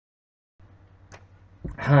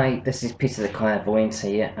Hi, this is Peter the Clairvoyant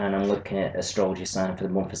here, and I'm looking at astrology sign for the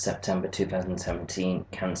month of September 2017,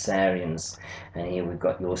 Cancerians. And here we've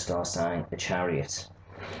got your star sign, the Chariot.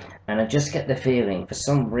 And I just get the feeling, for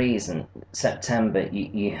some reason, September,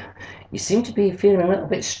 you seem to be feeling a little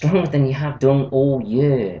bit stronger than you have done all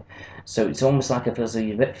year. So it's almost like I feel as though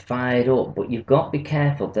you're a bit fired up, but you've got to be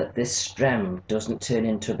careful that this strength doesn't turn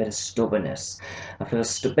into a bit of stubbornness. I feel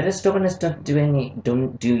a bit of stubbornness don't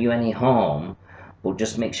do you any harm, but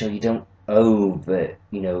just make sure you don't do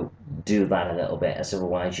that a little bit, as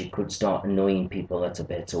otherwise you could start annoying people a little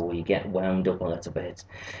bit, or you get wound up a little bit.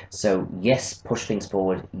 So yes, push things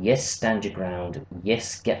forward, yes, stand your ground,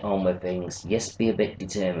 yes, get on with things, yes, be a bit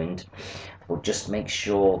determined, but just make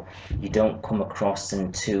sure you don't come across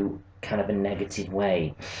in too kind of a negative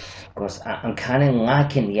way, because I'm kind of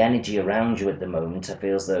liking the energy around you at the moment. I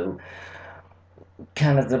feel as though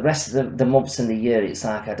kind of the rest of the months in the year, it's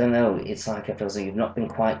like, I don't know, it's like I feel as though you've not been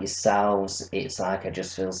quite yourselves. It's like I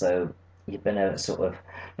just feel as though you've been a sort of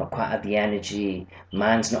not quite had the energy,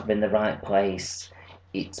 mind's not been the right place.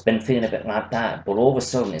 It's been feeling a bit like that, but all of a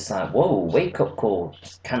sudden it's like, whoa, wake up call,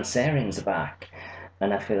 Cancerians are back.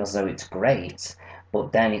 And I feel as though it's great.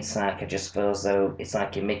 But then it's like I just feel as though it's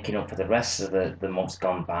like you're making up for the rest of the months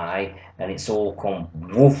gone by, and it's all come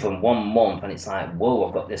woof in 1 month, and it's like, whoa,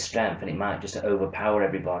 I've got this strength, and it might just overpower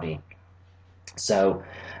everybody. So,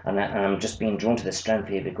 I'm just being drawn to the strength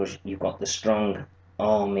here because you've got the strong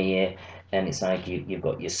army here, and it's like you've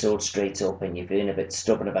got your sword straight up, and you're feeling a bit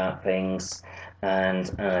stubborn about things,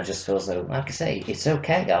 and I just feel as though, like I say, it's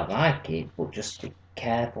okay, I like it, but just be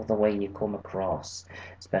careful the way you come across,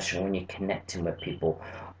 especially when you're connecting with people.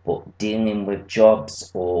 But dealing with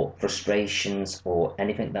jobs or frustrations or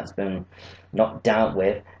anything that's been not dealt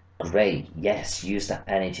with, great, yes, use that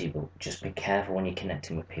energy, but just be careful when you're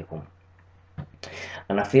connecting with people.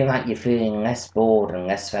 And I feel like you're feeling less bored and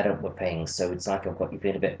less fed up with things, so it's like I've got you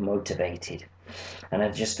feeling a bit motivated. And I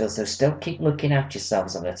just feel so still keep looking after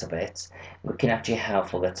yourselves a little bit, looking after your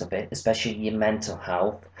health a little bit, especially your mental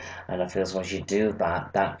health. And I feel as once you do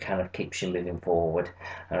that, that kind of keeps you moving forward.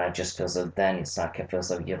 And I just feel so then it's like I feel as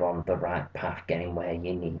though you're on the right path, getting where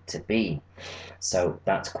you need to be. So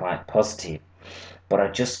that's quite positive. But I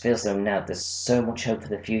just feel as though now there's so much hope for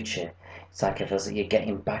the future. It's like I feel as though you're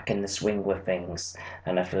getting back in the swing with things,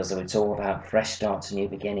 and I feel as though it's all about fresh starts and new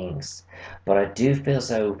beginnings. But I do feel as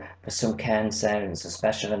though for some Cancerians,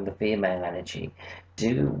 especially in the female energy,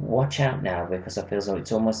 do watch out now, because I feel as though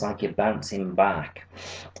it's almost like you're bouncing back,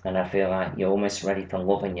 and I feel like you're almost ready for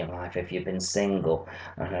love in your life if you've been single,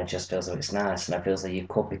 and I just feel as though it's nice, and I feel as though you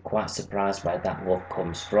could be quite surprised where that love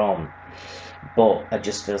comes from. But I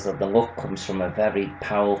just feel that the love comes from a very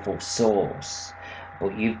powerful source,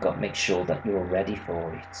 but you've got to make sure that you're ready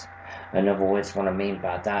for it. In other words, what I mean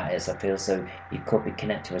by that is I feel as though you could be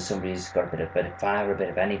connecting with somebody who's got bit of fire, a bit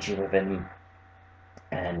of energy within them,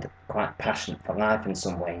 and quite passionate for life in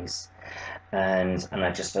some ways. And I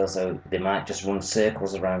just feel as though they might just run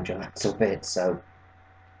circles around you a little bit. So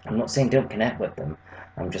I'm not saying don't connect with them.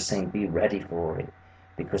 I'm just saying be ready for it,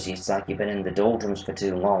 because it's like you've been in the doldrums for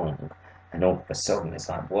too long, and all of a sudden it's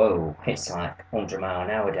like, whoa, it's like 100 mile an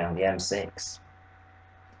hour down the M6,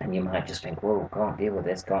 and you might just think, whoa, can't deal with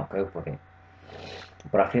this, can't cope with it.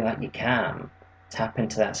 But I feel like you can tap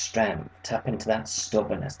into that strength, tap into that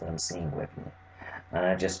stubbornness that I'm seeing with you, and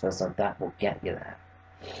I just feel like that will get you there.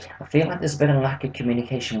 I feel like there's been a lack of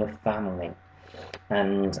communication with family,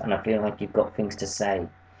 and I feel like you've got things to say.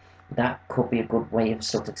 That could be a good way of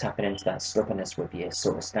sort of tapping into that stubbornness with you,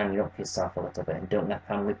 sort of standing up for yourself a little bit, and don't let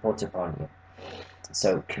family put upon you.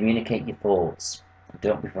 So communicate your thoughts.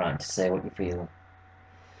 Don't be frightened to say what you feel.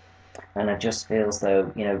 And I just feel as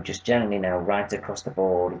though, just generally now, right across the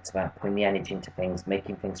board, it's about putting the energy into things,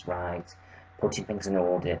 making things right, putting things in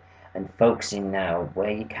order, and focusing now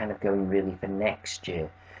where you're kind of going really for next year.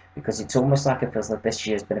 Because it's almost like it feels like this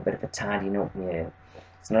year's been a bit of a tidying up year.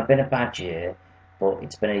 It's not been a bad year, but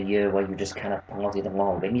it's been a year where you just kind of plodded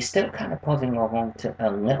along, and you're still kind of plodding along to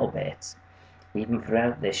a little bit, even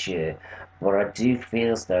throughout this year. But I do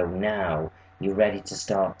feel as though now you're ready to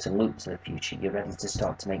start to look to the future. You're ready to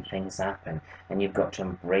start to make things happen, and you've got to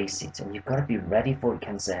embrace it, and you've got to be ready for it,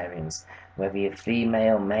 Cancerians. Whether you're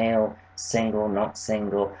female, male, single, not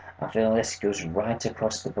single, I feel this goes right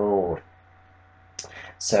across the board.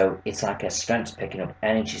 So it's like a strength's picking up,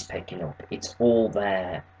 energy's picking up, it's all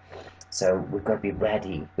there. So we've got to be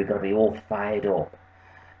ready, we've got to be all fired up.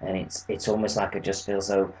 And it's almost like it just feels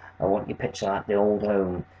so. I want you picture like the old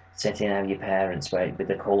home, sitting down with your parents, where with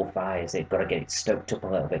the coal fires, they've got to get it stoked up a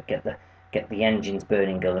little bit, get the engines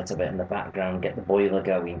burning a little bit in the background, get the boiler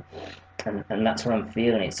going, And that's what I'm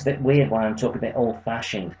feeling. It's a bit weird why I'm talking a bit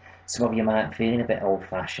old-fashioned. Some of you might be feeling a bit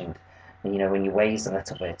old-fashioned, you know, in your ways a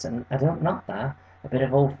little bit, and I don't knock that. A bit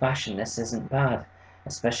of old-fashionedness isn't bad,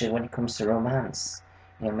 especially when it comes to romance.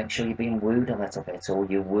 You know, make sure you're being wooed a little bit, or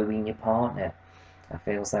you're wooing your partner. I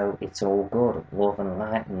feel as though it's all good, love and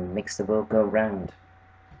light, and makes the world go round.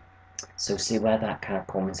 So see where that kind of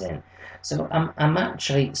comes in. So I'm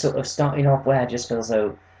actually sort of starting off where I just feel as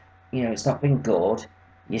though, you know, it's not been good.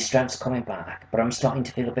 Your strength's coming back, but I'm starting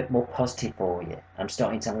to feel a bit more positive for you. I'm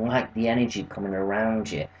starting to like the energy coming around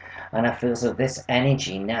you, and I feel as though this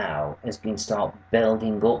energy now has been start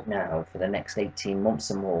building up now for the next 18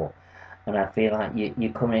 months or more, and I feel like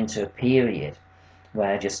you're coming into a period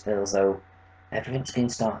where I just feel as though everything's going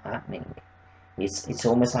to start happening. It's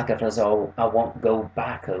almost like I feel as though I won't go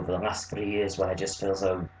back over the last 3 years where I just feel as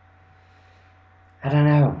though, I don't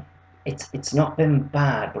know. It's not been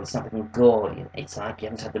bad, but it's not been good. It's like you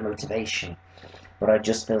haven't had the motivation. But I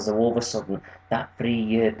just feel as though all of a sudden that 3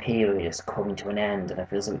 year period is coming to an end, and I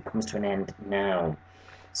feel as though it comes to an end now.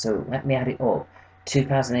 So let me add it up.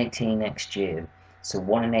 2018 next year. So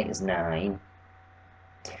 1 and 8 is 9.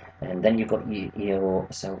 And then you've got your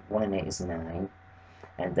so 1 and 8 is 9.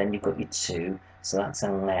 And then you've got your 2. So that's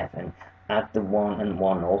 11. Add the 1 and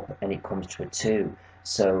 1 up, and it comes to a 2.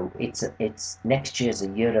 So it's next year's a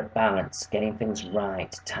year of balance, getting things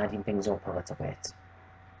right, tidying things up a little bit.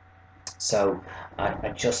 So I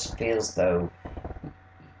just feel as though,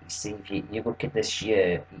 you see, if you look at this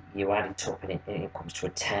year, you add it up and it comes to a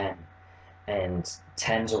 10. And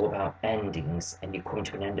 10's all about endings, and you're coming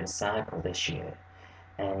to an end of a cycle this year.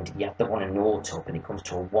 And you have the 1 and 0 up, and it comes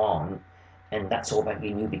to a 1. And that's all about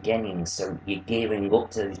your new beginnings. So you're gearing up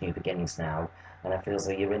to those new beginnings now, and I feel as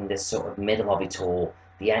though you're in this sort of middle of it all,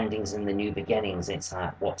 the endings and the new beginnings. It's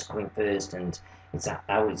like what's coming first, and it's like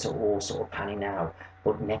how it's all sort of panning out.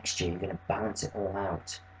 But next year you're going to balance it all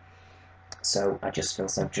out. So I just feel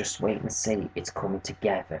so just wait and see. It's coming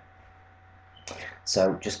together.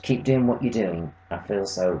 So just keep doing what you're doing. I feel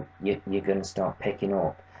so you're going to start picking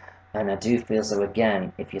up. And I do feel so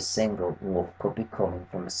again, if you're single, love could be coming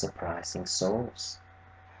from a surprising source.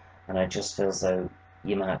 And I just feel as though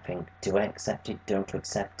you might think, do I accept it? Don't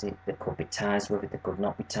accept it? There could be ties with it, there could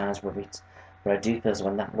not be ties with it. But I do feel as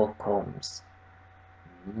when that love comes,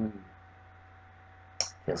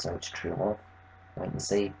 feels like it's true love. Wait and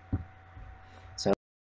see.